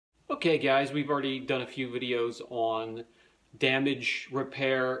Okay guys, we've already done a few videos on damage,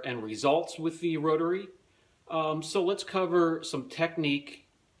 repair, and results with the Rotary. So let's cover some technique,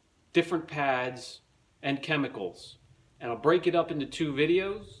 different pads, and chemicals. And I'll break it up into two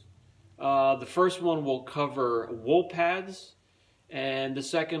videos. The first one will cover wool pads, and the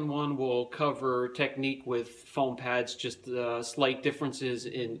second one will cover technique with foam pads, just slight differences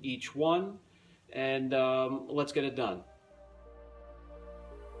in each one. And let's get it done.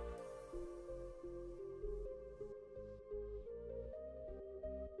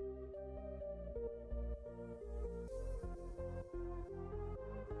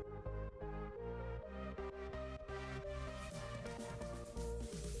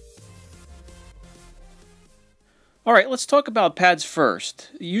 All right, let's talk about pads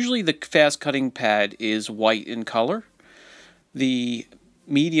first. Usually the fast cutting pad is white in color. The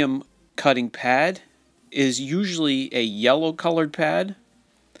medium cutting pad is usually a yellow colored pad.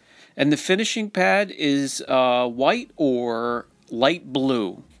 And the finishing pad is white or light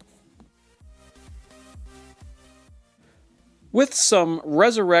blue. With some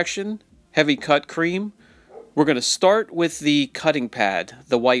Resurrection heavy cut cream, we're going to start with the cutting pad,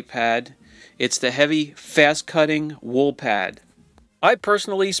 the white pad. It's the heavy, fast-cutting wool pad. I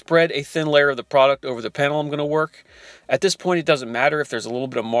personally spread a thin layer of the product over the panel I'm going to work. At this point, it doesn't matter if there's a little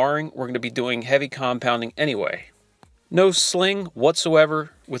bit of marring. We're going to be doing heavy compounding anyway. No sling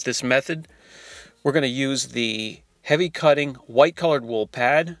whatsoever with this method. We're going to use the heavy-cutting, white-colored wool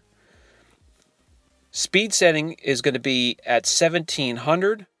pad. Speed setting is going to be at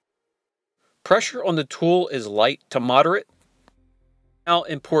 1700. Pressure on the tool is light to moderate. Now,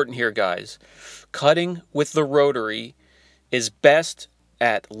 important here, guys. Cutting with the Rotary is best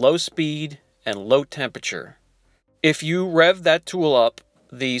at low speed and low temperature. If you rev that tool up,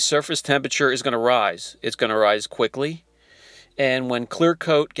 the surface temperature is going to rise. It's going to rise quickly. And when clear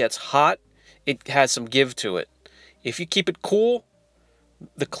coat gets hot, it has some give to it. If you keep it cool,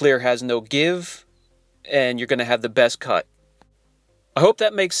 the clear has no give, and you're going to have the best cut. I hope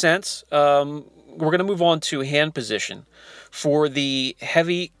that makes sense. We're going to move on to hand position. For the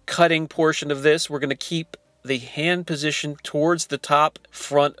heavy cutting portion of this, we're going to keep the hand position towards the top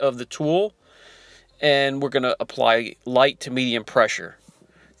front of the tool, and we're going to apply light to medium pressure.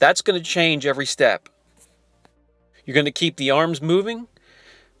 That's going to change every step. You're going to keep the arms moving,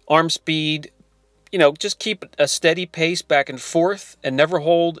 arm speed, just keep a steady pace back and forth and never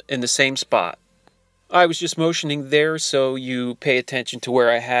hold in the same spot. I was just motioning there so you pay attention to where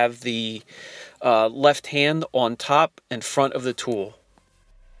I have the left hand on top and front of the tool.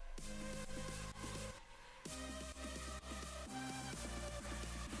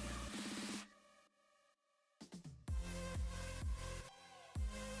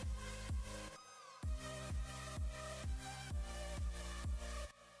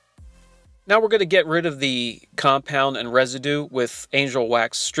 Now we're going to get rid of the compound and residue with angel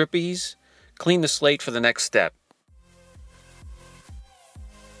wax strippies. Clean the slate for the next step.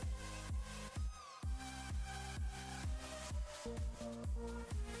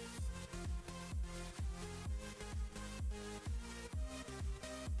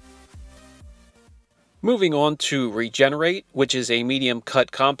 Moving on to Regenerate, which is a medium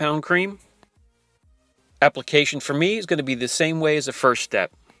cut compound cream. Application for me is going to be the same way as the first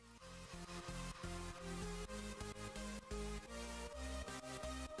step.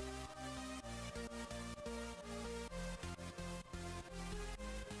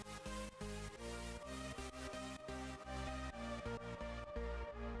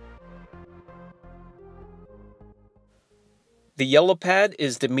 The yellow pad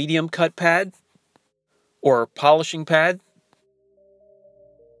is the medium cut pad or polishing pad.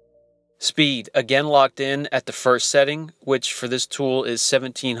 Speed, again locked in at the first setting, which for this tool is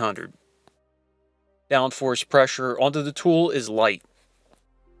 1700. Downforce pressure onto the tool is light.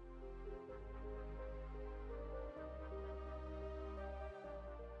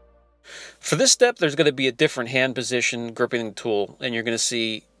 For this step, there's going to be a different hand position gripping the tool, and you're going to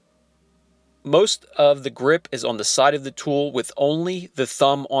see most of the grip is on the side of the tool with only the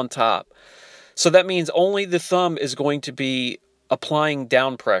thumb on top. So that means only the thumb is going to be applying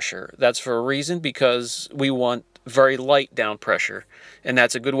down pressure. That's for a reason, because we want very light down pressure, and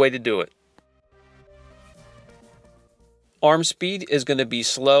that's a good way to do it. Arm speed is going to be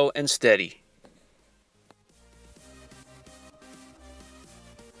slow and steady.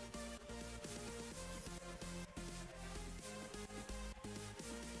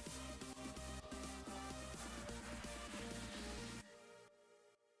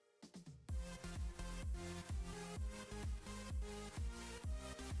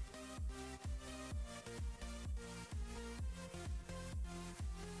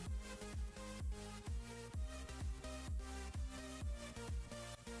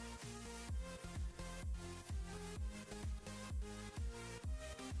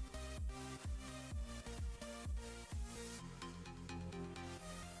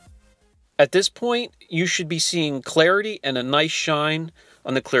 At this point, you should be seeing clarity and a nice shine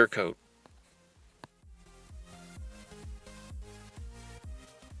on the clear coat.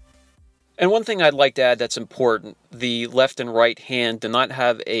 And one thing I'd like to add that's important, the left and right hand do not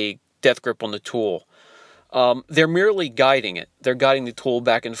have a death grip on the tool. They're merely guiding it. They're guiding the tool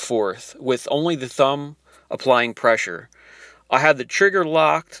back and forth with only the thumb applying pressure. I have the trigger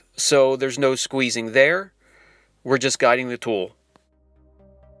locked, so there's no squeezing there. We're just guiding the tool.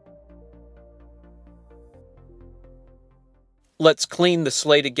 Let's clean the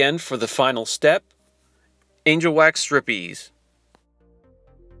slate again for the final step. Angel Wax Strip Ease.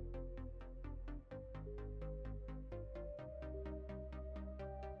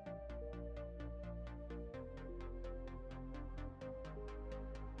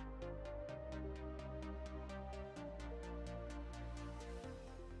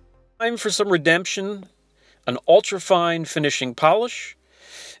 Time for some redemption, an ultra-fine finishing polish,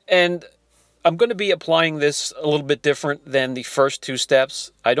 and I'm going to be applying this a little bit different than the first two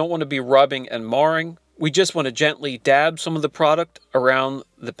steps. I don't want to be rubbing and marring. We just want to gently dab some of the product around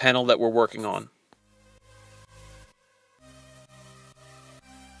the panel that we're working on.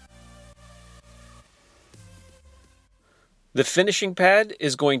 The finishing pad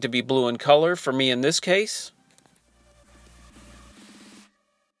is going to be blue in color for me in this case.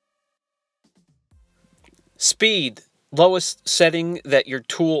 Speed, lowest setting that your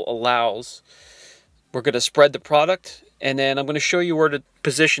tool allows. We're going to spread the product, and then I'm going to show you where to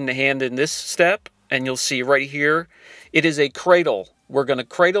position the hand in this step, and you'll see right here, it is a cradle. We're going to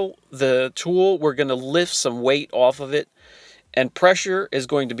cradle the tool, we're going to lift some weight off of it, and pressure is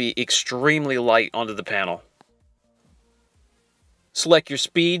going to be extremely light onto the panel. Select your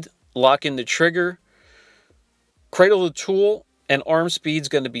speed, lock in the trigger, cradle the tool, and arm speed is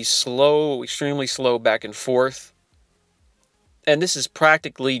going to be slow, extremely slow back and forth. And this is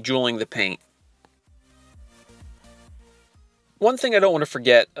practically jeweling the paint. One thing I don't want to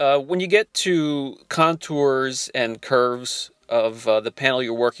forget, when you get to contours and curves of the panel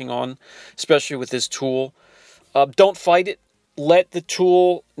you're working on, especially with this tool, don't fight it. Let the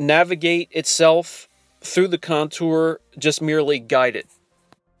tool navigate itself through the contour, just merely guide it.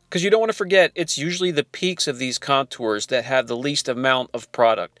 Because you don't want to forget, it's usually the peaks of these contours that have the least amount of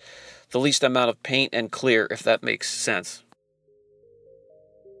product, the least amount of paint and clear, if that makes sense.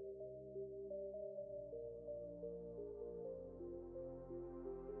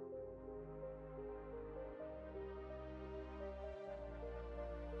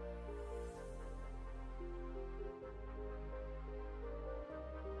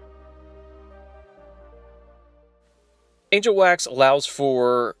 Angel Wax allows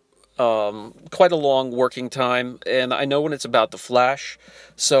for quite a long working time, and I know when it's about to flash,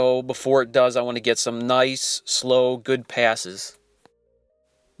 so before it does, I want to get some nice, slow, good passes.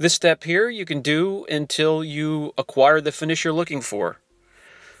 This step here you can do until you acquire the finish you're looking for.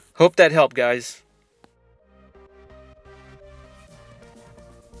 Hope that helped, guys.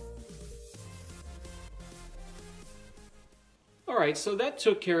 Alright, so that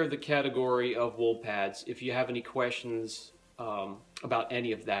took care of the category of wool pads. If you have any questions about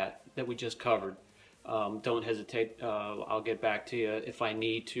any of that we just covered, don't hesitate. I'll get back to you. If I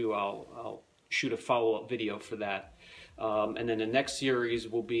need to, I'll shoot a follow-up video for that. And then the next series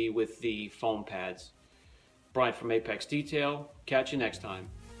will be with the foam pads. Brian from Apex Detail. Catch you next time.